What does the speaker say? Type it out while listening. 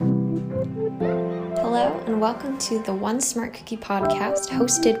Hello, and welcome to the One Smart Cookie podcast,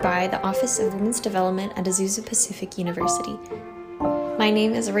 hosted by the Office of Women's Development at Azusa Pacific University. My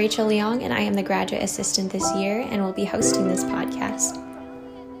name is Rachel Leong, and I am the graduate assistant this year and will be hosting this podcast.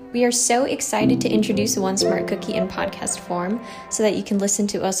 We are so excited to introduce One Smart Cookie in podcast form so that you can listen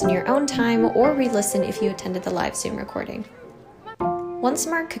to us in your own time or re-listen if you attended the live Zoom recording. One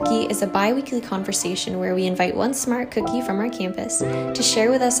Smart Cookie is a bi-weekly conversation where we invite one smart cookie from our campus to share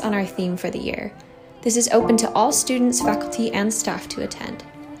with us on our theme for the year. This is open to all students, faculty, and staff to attend.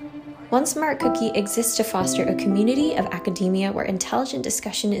 One Smart Cookie exists to foster a community of academia where intelligent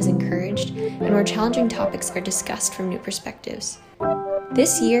discussion is encouraged and where challenging topics are discussed from new perspectives.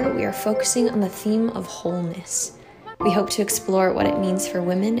 This year, we are focusing on the theme of wholeness. We hope to explore what it means for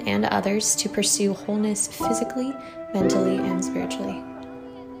women and others to pursue wholeness physically, mentally, and spiritually.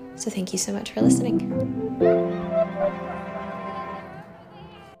 So thank you so much for listening.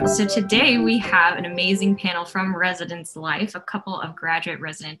 So today we have an amazing panel from Residence Life, a couple of graduate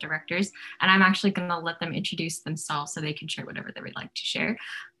resident directors, and I'm actually going to let them introduce themselves so they can share whatever they would like to share.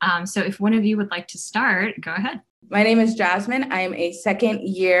 So if one of you would like to start, go ahead. My name is Jazmine. I am a second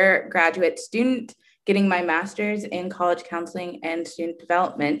year graduate student getting my master's in college counseling and student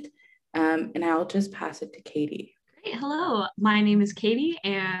development, and I'll just pass it to Katie. Great. Hello, my name is Katie,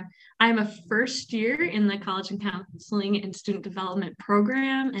 and I'm a first year in the College and Counseling and Student Development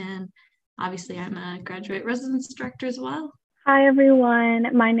program, and obviously I'm a graduate residence director as well. Hi,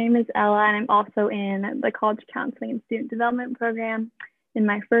 everyone. My name is Ella, and I'm also in the College Counseling and Student Development program in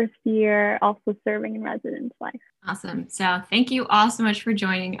my first year, also serving in residence life. Awesome. So thank you all so much for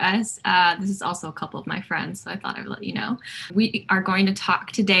joining us. This is also a couple of my friends, so I thought I would let you know. We are going to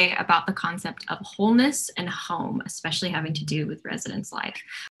talk today about the concept of wholeness and home, especially having to do with residence life.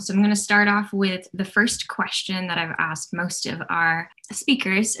 So I'm going to start off with the first question that I've asked most of our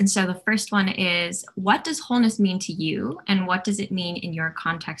speakers. And so the first one is, what does wholeness mean to you? And what does it mean in your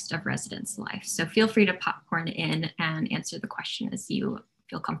context of residence life? So feel free to popcorn in and answer the question as you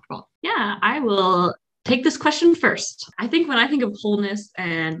feel comfortable. Yeah, I will take this question first. I think when I think of wholeness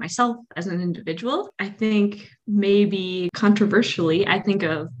and myself as an individual, I think maybe controversially, I think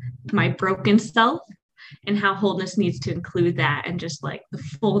of my broken self and how wholeness needs to include that. And just like the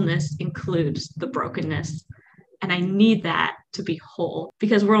fullness includes the brokenness. And I need that to be whole,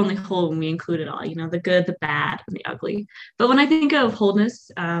 because we're only whole when we include it all, the good, the bad, and the ugly. But when I think of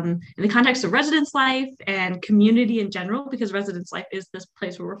wholeness in the context of residence life and community in general, because residence life is this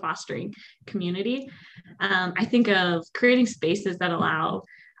place where we're fostering community, I think of creating spaces that allow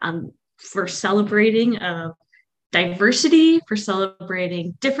for celebrating diversity, for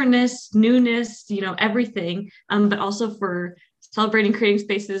celebrating differentness, newness, everything, but also for celebrating creating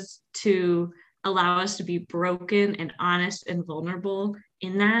spaces to allow us to be broken and honest and vulnerable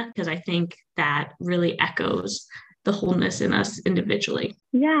in that, because I think that really echoes the wholeness in us individually.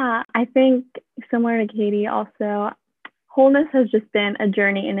 Yeah, I think similar to Katie also, wholeness has just been a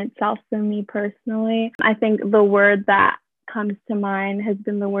journey in itself for me personally. I think the word that comes to mind has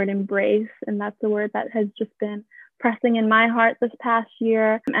been the word embrace, and that's the word that has just been pressing in my heart this past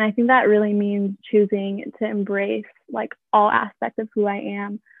year. And I think that really means choosing to embrace like all aspects of who I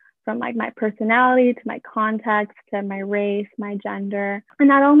am, from like my personality to my context to my race, my gender, and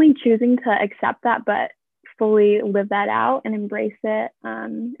not only choosing to accept that, but fully live that out and embrace it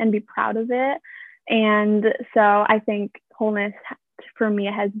and be proud of it. And so I think wholeness for me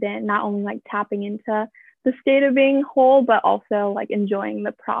has been not only like tapping into the state of being whole, but also like enjoying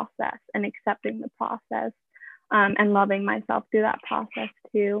the process and accepting the process. And loving myself through that process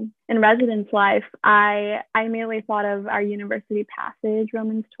too. In residence life, I immediately thought of our university passage,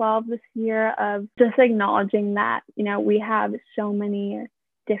 Romans 12 this year, of just acknowledging that, we have so many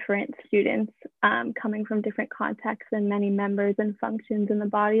different students coming from different contexts and many members and functions in the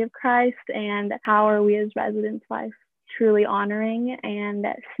body of Christ. And how are we as residence life truly honoring and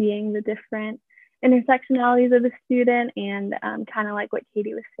seeing the different intersectionalities of the student, and kind of like what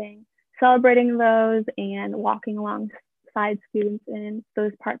Katie was saying, celebrating those and walking alongside students in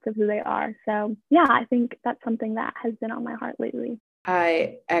those parts of who they are. So yeah, I think that's something that has been on my heart lately.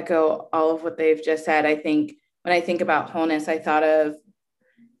 I echo all of what they've just said. I think when I think about wholeness, I thought of,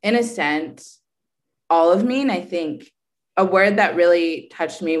 in a sense, all of me. And I think a word that really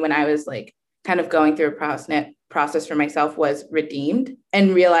touched me when I was like kind of going through a process for myself was redeemed,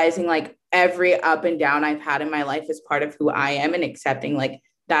 and realizing like every up and down I've had in my life is part of who I am, and accepting like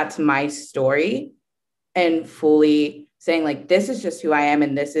that's my story, and fully saying like, this is just who I am,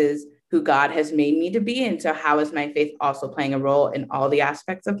 and this is who God has made me to be. And so how is my faith also playing a role in all the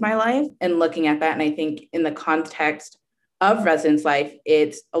aspects of my life, and looking at that. And I think in the context of residence life,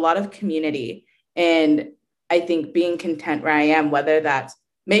 it's a lot of community. And I think being content where I am, whether that's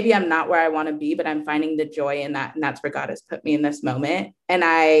maybe I'm not where I want to be, but I'm finding the joy in that. And that's where God has put me in this moment. And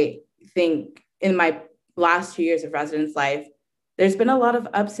I think in my last 2 years of residence life, there's been a lot of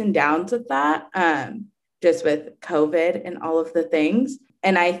ups and downs with that, just with COVID and all of the things.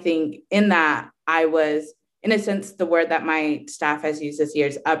 And I think in that I was, in a sense, the word that my staff has used this year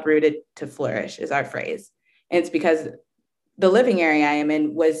is uprooted to flourish is our phrase. And it's because the living area I am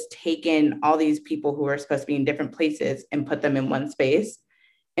in was taken all these people who were supposed to be in different places and put them in one space.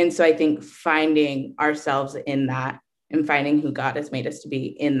 And so I think finding ourselves in that and finding who God has made us to be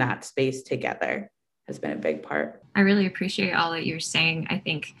in that space together has been a big part. I really appreciate all that you're saying. I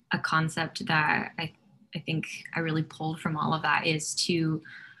think a concept that I think I really pulled from all of that is to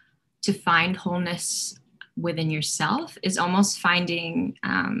find wholeness within yourself is almost finding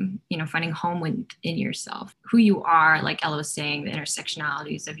home within yourself, who you are, like Ella was saying, the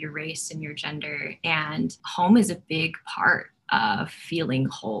intersectionalities of your race and your gender. And home is a big part of feeling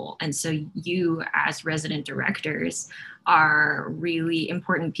whole. And so you as resident directors are really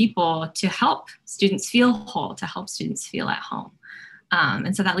important people to help students feel whole, to help students feel at home.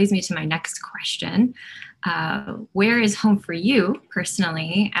 And so that leads me to my next question. Where is home for you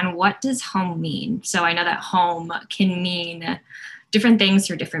personally, and what does home mean? So I know that home can mean different things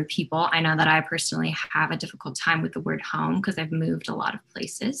for different people. I know that I personally have a difficult time with the word home because I've moved a lot of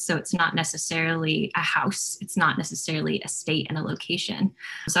places. So it's not necessarily a house. It's not necessarily a state and a location.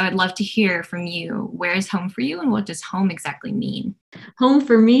 So I'd love to hear from you. Where is home for you, and what does home exactly mean? Home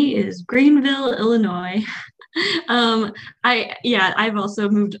for me is Greenville, Illinois. I've also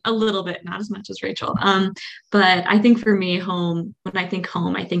moved a little bit, not as much as Rachel. But I think for me, home, when I think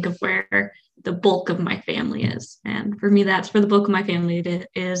home, I think of where the bulk of my family is. And for me, that's where the bulk of my family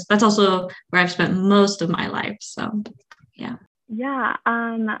is. That's also where I've spent most of my life. So, yeah. Yeah.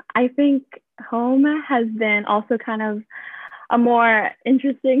 I think home has been also kind of a more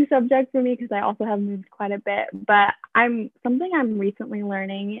interesting subject for me because I also have moved quite a bit. But something I'm recently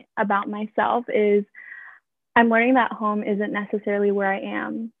learning about myself is I'm learning that home isn't necessarily where I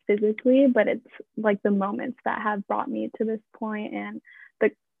am physically, but it's like the moments that have brought me to this point and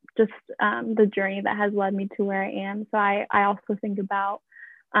the journey that has led me to where I am. So I also think about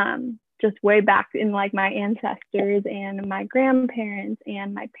just way back in like my ancestors and my grandparents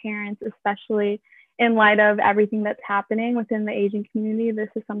and my parents, especially in light of everything that's happening within the Asian community. This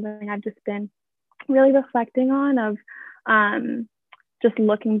is something I've just been really reflecting on of just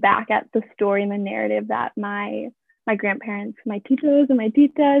looking back at the story and the narrative that my grandparents, my titos and my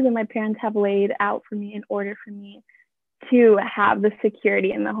titas and my parents have laid out for me in order for me to have the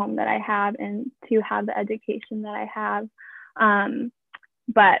security in the home that I have and to have the education that I have.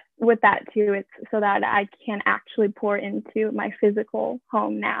 But with that too, it's so that I can actually pour into my physical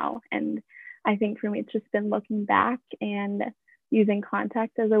home now. And I think for me, it's just been looking back and using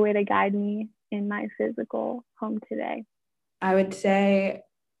context as a way to guide me in my physical home today. I would say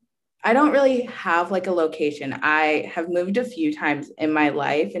I don't really have like a location. I have moved a few times in my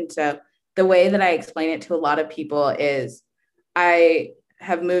life. And so the way that I explain it to a lot of people is I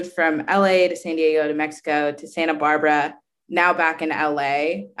have moved from LA to San Diego to Mexico to Santa Barbara, now back in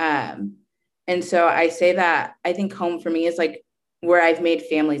LA. And so I say that I think home for me is like where I've made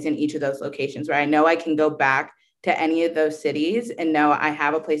families in each of those locations, where I know I can go back to any of those cities and know I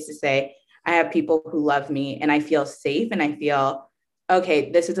have a place to stay. I have people who love me and I feel safe and I feel,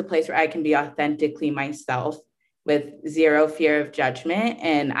 okay, this is a place where I can be authentically myself with zero fear of judgment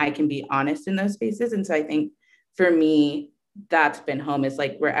and I can be honest in those spaces. And so I think for me, that's been home, is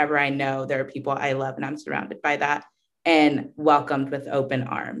like wherever I know there are people I love and I'm surrounded by that and welcomed with open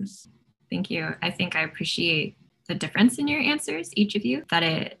arms. Thank you. I think I appreciate the difference in your answers, each of you, that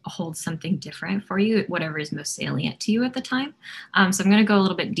it holds something different for you, whatever is most salient to you at the time. So I'm going to go a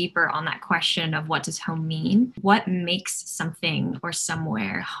little bit deeper on that question of what does home mean? What makes something or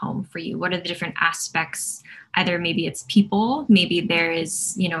somewhere home for you? What are the different aspects? Either maybe it's people, maybe there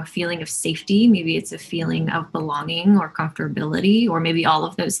is, a feeling of safety, maybe it's a feeling of belonging or comfortability, or maybe all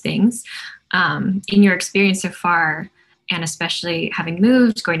of those things. In your experience so far, and especially having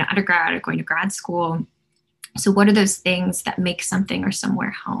moved, going to undergrad or going to grad school, so what are those things that make something or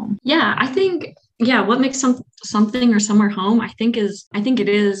somewhere home? Yeah, I think, what makes something or somewhere home, I think it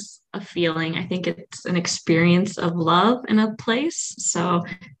is a feeling. I think it's an experience of love in a place. So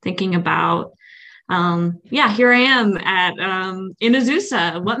thinking about here I am at in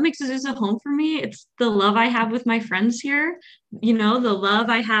Azusa. What makes Azusa home for me? It's the love I have with my friends here. The love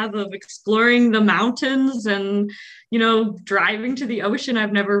I have of exploring the mountains and, driving to the ocean.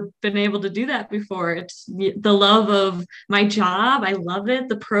 I've never been able to do that before. It's the love of my job. I love it.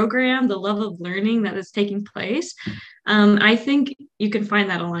 The program, the love of learning that is taking place. I think you can find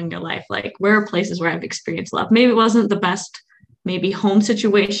that along your life. Like, where are places where I've experienced love? Maybe it wasn't the best home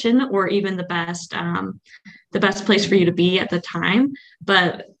situation or even the best place for you to be at the time.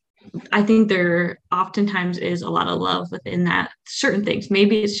 But I think there oftentimes is a lot of love within that certain things.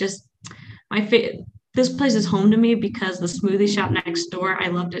 Maybe it's just this place is home to me because the smoothie shop next door, I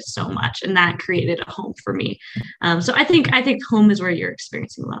loved it so much. And that created a home for me. So I think home is where you're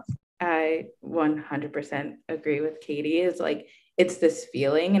experiencing love. I 100% agree with Katie. Is like, it's this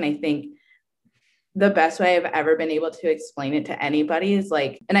feeling. And I think the best way I've ever been able to explain it to anybody is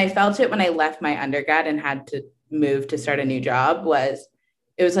like, and I felt it when I left my undergrad and had to move to start a new job,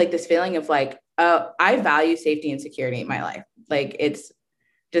 it was like this feeling of like, I value safety and security in my life. Like, it's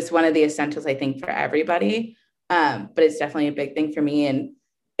just one of the essentials, I think, for everybody. But it's definitely a big thing for me. And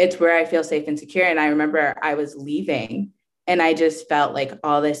it's where I feel safe and secure. And I remember I was leaving and I just felt like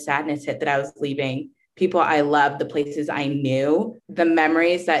all this sadness hit that I was leaving people I loved, the places I knew, the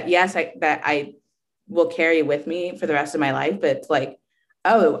memories that, yes, that I will carry with me for the rest of my life. But it's like,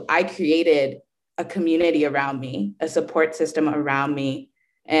 oh, I created a community around me, a support system around me,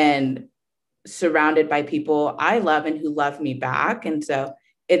 and surrounded by people I love and who love me back. And so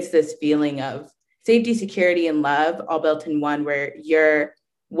it's this feeling of safety, security, and love all built in one, where you're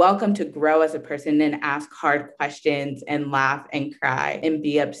welcome to grow as a person and ask hard questions and laugh and cry and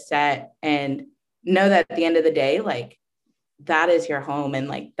be upset, and know that at the end of the day, like, that is your home, and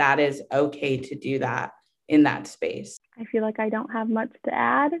like, that is okay to do that in that space. I feel like I don't have much to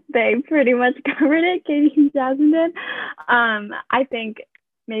add. They pretty much covered it, Katie and Jazmine did. I think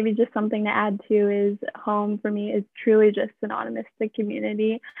maybe just something to add to is home for me is truly just synonymous to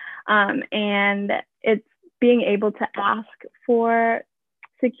community. And it's being able to ask for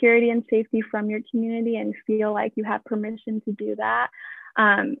security and safety from your community and feel like you have permission to do that.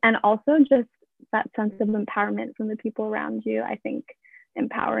 And also just that sense of empowerment from the people around you. I think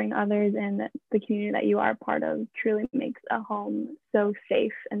empowering others and the community that you are part of truly makes a home so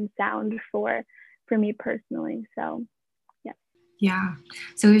safe and sound for me personally. So yeah.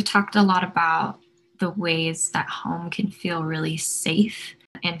 So we've talked a lot about the ways that home can feel really safe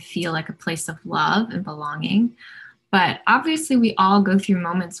and feel like a place of love and belonging. But obviously we all go through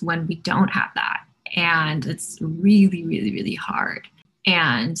moments when we don't have that. And it's really, really, really hard.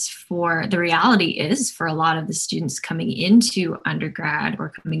 And for the reality is, for a lot of the students coming into undergrad or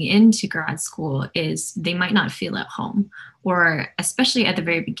coming into grad school, is they might not feel at home, or especially at the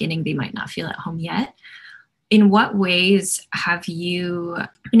very beginning, they might not feel at home yet. In what ways have you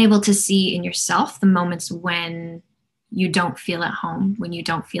been able to see in yourself the moments when you don't feel at home, when you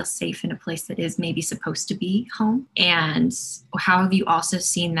don't feel safe in a place that is maybe supposed to be home? And how have you also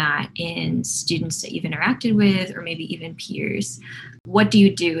seen that in students that you've interacted with, or maybe even peers? What do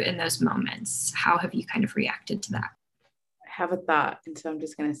you do in those moments? How have you kind of reacted to that? I have a thought, and so I'm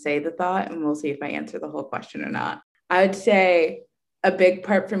just going to say the thought, and we'll see if I answer the whole question or not. I would say a big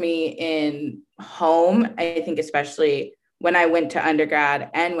part for me in home, I think especially when I went to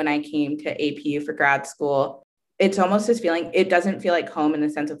undergrad and when I came to APU for grad school, it's almost this feeling, it doesn't feel like home in the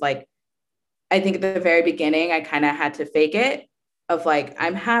sense of like, I think at the very beginning, I kind of had to fake it of like,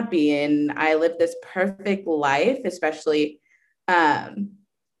 I'm happy and I live this perfect life, especially, and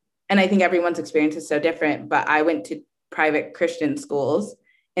I think everyone's experience is so different, but I went to private Christian schools.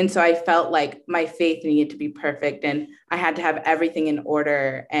 And so I felt like my faith needed to be perfect and I had to have everything in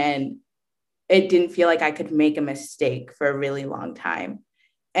order. And it didn't feel like I could make a mistake for a really long time.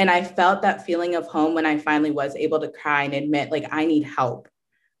 And I felt that feeling of home when I finally was able to cry and admit, like, I need help,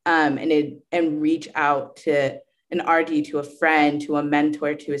 and reach out to an RD, to a friend, to a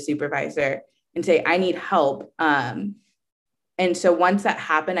mentor, to a supervisor, and say, I need help. And so once that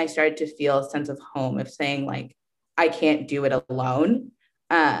happened, I started to feel a sense of home, of saying, like, I can't do it alone.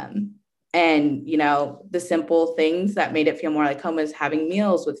 And, the simple things that made it feel more like home was having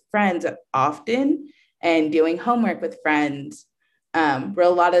meals with friends often and doing homework with friends, were a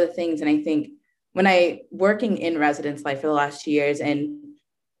lot of the things. And I think when I working in residence life for the last 2 years, and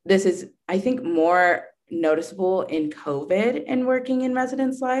this is, I think, more noticeable in COVID and working in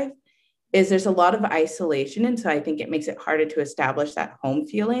residence life, is there's a lot of isolation. And so I think it makes it harder to establish that home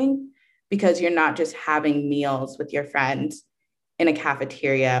feeling, because you're not just having meals with your friends in a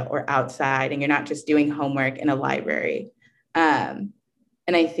cafeteria or outside, and you're not just doing homework in a library.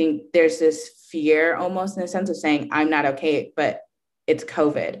 And I think there's this fear almost in a sense of saying, I'm not okay, but it's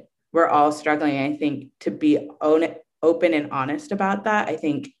COVID. We're all struggling. I think to be open and honest about that, I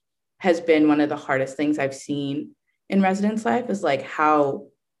think has been one of the hardest things I've seen in residence life is like, who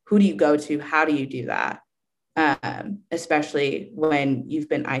do you go to? How do you do that? Especially when you've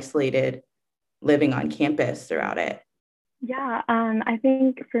been isolated living on campus throughout it. Yeah, I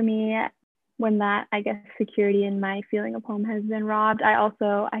think for me, when that, I guess, security and my feeling of home has been robbed, I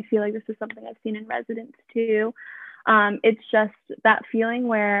feel like this is something I've seen in residence too. It's just that feeling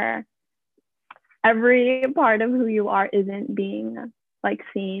where every part of who you are isn't being like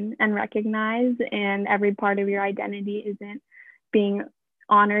seen and recognized, and every part of your identity isn't being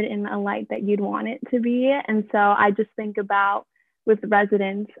honored in a light that you'd want it to be. And so I just think about with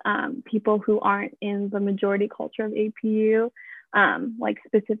residents, people who aren't in the majority culture of APU, like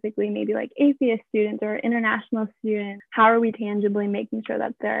specifically maybe like atheist students or international students, how are we tangibly making sure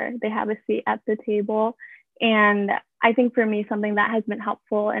that they have a seat at the table? And I think for me, something that has been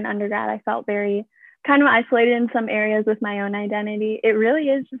helpful in undergrad, I felt very kind of isolated in some areas with my own identity. It really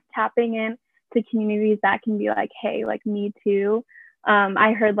is just tapping in to communities that can be like, hey, like me too.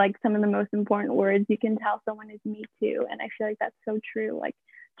 I heard like some of the most important words you can tell someone is me too. And I feel like that's so true. Like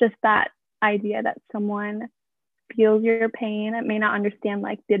just that idea that someone feels your pain, may not understand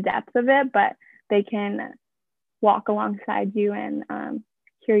like the depth of it, but they can walk alongside you and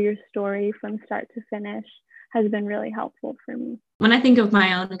hear your story from start to finish has been really helpful for me. When I think of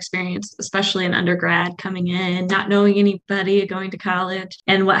my own experience, especially in undergrad, coming in, not knowing anybody, going to college,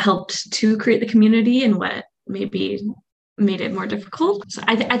 and what helped to create the community and what maybe made it more difficult. So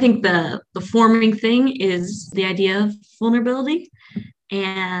I think the forming thing is the idea of vulnerability,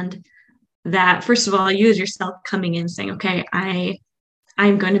 and that, first of all, you as yourself coming in saying, okay,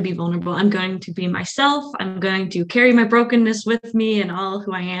 I'm going to be vulnerable. I'm going to be myself. I'm going to carry my brokenness with me and all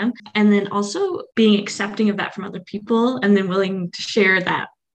who I am. And then also being accepting of that from other people, and then willing to share that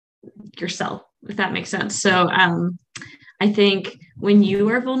yourself, if that makes sense. So I think when you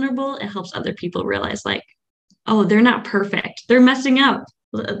are vulnerable, it helps other people realize like, oh, they're not perfect. They're messing up.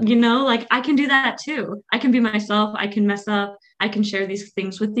 You know, like I can do that too. I can be myself. I can mess up. I can share these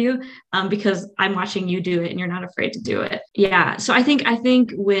things with you because I'm watching you do it and you're not afraid to do it. Yeah. So I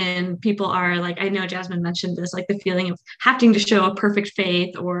think when people are like, I know Jazmine mentioned this, like the feeling of having to show a perfect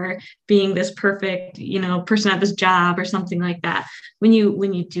faith or being this perfect, person at this job or something like that. When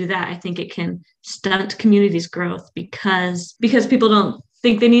you do that, I think it can stunt community's growth because people don't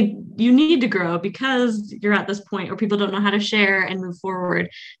think you need to grow because you're at this point, or people don't know how to share and move forward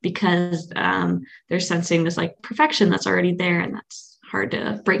because they're sensing this like perfection that's already there, and that's hard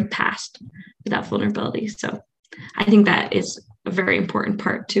to break past without vulnerability. So I think that is a very important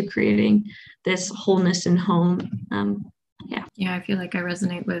part to creating this wholeness and home. Yeah, I feel like I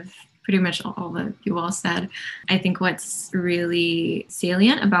resonate with pretty much all that you all said. I think what's really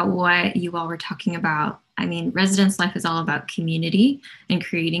salient about what you all were talking about, I mean, residence life is all about community and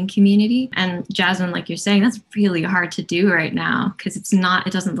creating community. And Jazmine, like you're saying, that's really hard to do right now because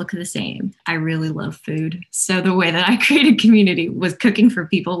it doesn't look the same. I really love food. So the way that I created community was cooking for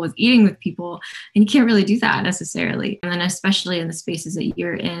people, was eating with people, and you can't really do that necessarily. And then especially in the spaces that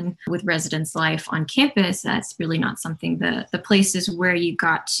you're in with residence life on campus, that's really not something the places where you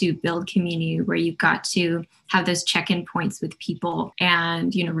got to build community, where you got to have those check-in points with people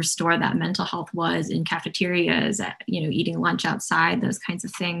and, restore that mental health was in cafeterias, eating lunch outside, those kinds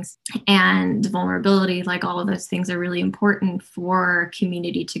of things. And vulnerability, like all of those things are really important for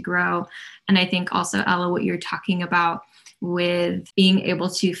community to grow. And I think also, Ella, what you're talking about with being able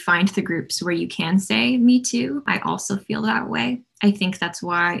to find the groups where you can say, me too, I also feel that way. I think that's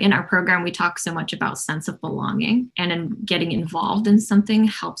why in our program, we talk so much about sense of belonging, and in getting involved in something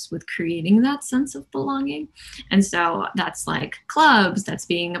helps with creating that sense of belonging. And so that's like clubs, that's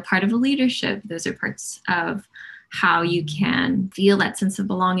being a part of a leadership. Those are parts of how you can feel that sense of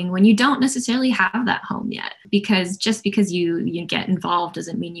belonging when you don't necessarily have that home yet. Because just because you get involved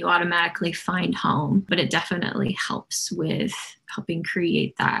doesn't mean you automatically find home, but it definitely helps with helping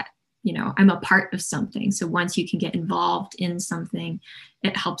create that, I'm a part of something. So once you can get involved in something,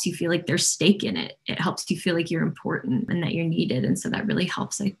 it helps you feel like there's stake in it. It helps you feel like you're important and that you're needed. And so that really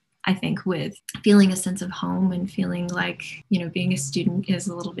helps, I think, with feeling a sense of home and feeling like, being a student is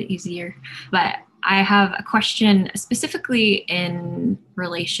a little bit easier. But I have a question specifically in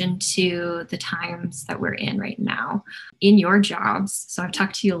relation to the times that we're in right now in your jobs. So I've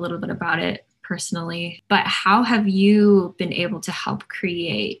talked to you a little bit about it personally, but how have you been able to help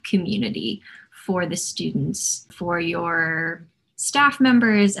create community for the students, for your staff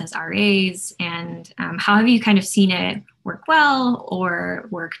members as RAs, and how have you kind of seen it work well or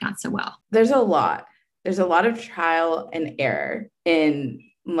work not so well? There's a lot. There's a lot of trial and error in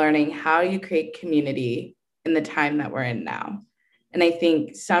learning how you create community in the time that we're in now. And I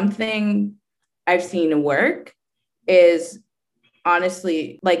think something I've seen work is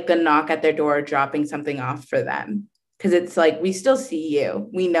honestly like the knock at their door, dropping something off for them. Because it's like, we still see you.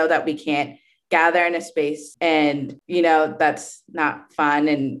 We know that we can't gather in a space and, that's not fun.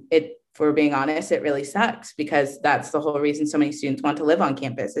 And if we're being honest, it really sucks because that's the whole reason so many students want to live on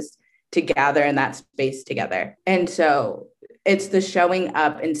campus is to gather in that space together. And so it's the showing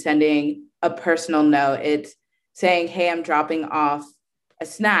up and sending a personal note. It's saying, hey, I'm dropping off a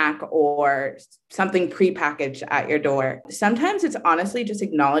snack or something prepackaged at your door. Sometimes it's honestly just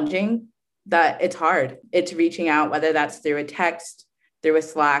acknowledging that it's hard. It's reaching out, whether that's through a text, through a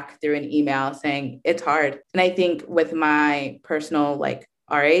Slack, through an email, saying it's hard. And I think with my personal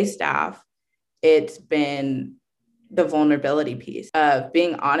RA staff, it's been the vulnerability piece of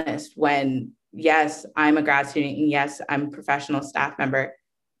being honest when, yes, I'm a grad student and yes, I'm a professional staff member,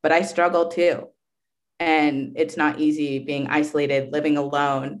 but I struggle too. And it's not easy being isolated, living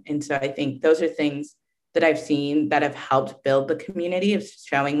alone. And so I think those are things that I've seen that have helped build the community of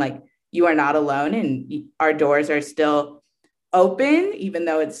showing you are not alone and our doors are still open, even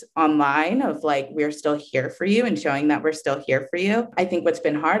though it's online of we're still here for you and showing that we're still here for you. I think what's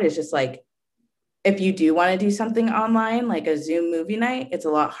been hard is just if you do want to do something online, like a Zoom movie night, it's a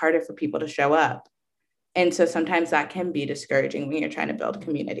lot harder for people to show up. And so sometimes that can be discouraging when you're trying to build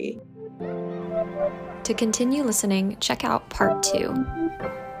community. To continue listening, check out part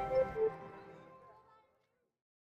 2.